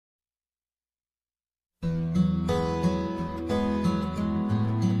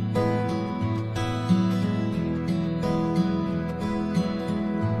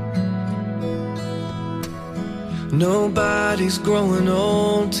Nobody's growing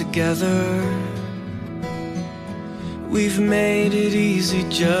old together. We've made it easy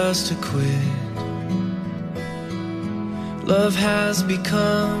just to quit. Love has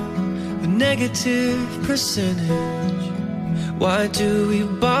become a negative percentage. Why do we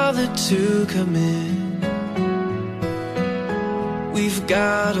bother to commit? We've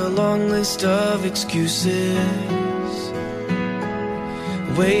got a long list of excuses,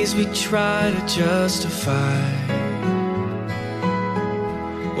 ways we try to justify.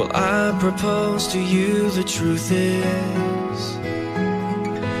 Well, I propose to you, the truth is,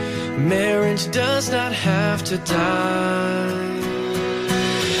 marriage does not have to die.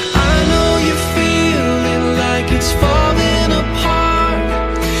 I know you're feeling like it's falling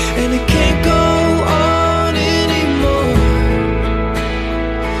apart, and it can't go on anymore.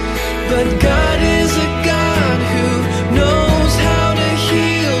 But God is a God who knows how to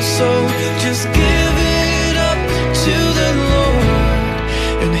heal, so just give it up to the Lord,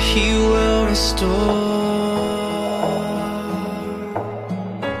 and He will restore.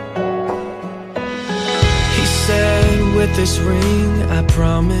 He said, with this ring I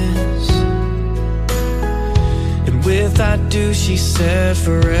promise, and with I do, she said,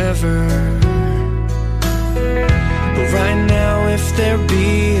 forever. But right now, if they're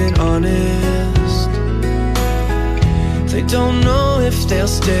being honest, they don't know if they'll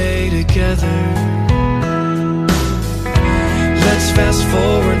stay together. Let's fast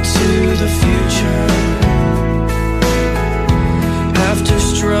forward to the future. After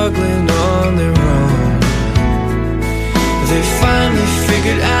struggling on their own, they finally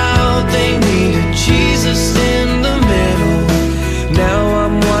figured out they needed Jesus in the middle. Now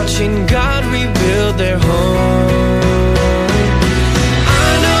I'm watching God rebuild their home. I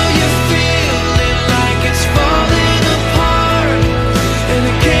know you're feeling like it's falling apart, and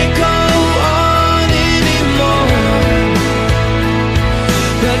it can't go on anymore.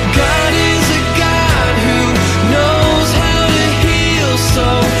 But God is a God who knows how to heal, so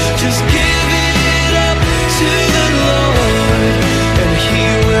just give it up to the Lord, and He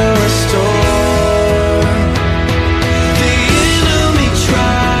will restore. The enemy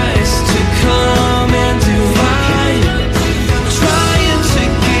tries to come and divide, trying to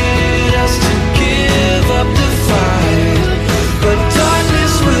get us to give up the fight. But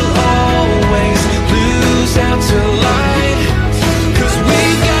darkness will always lose out to light, 'cause we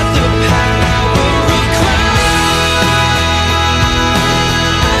got the power of Christ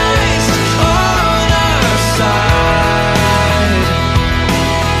on our side.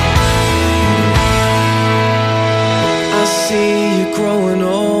 I see you growing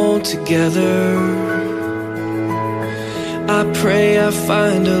old together. I pray I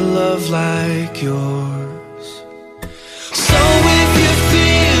find a love like yours. So if you're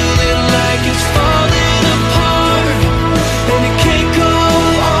feeling like it's falling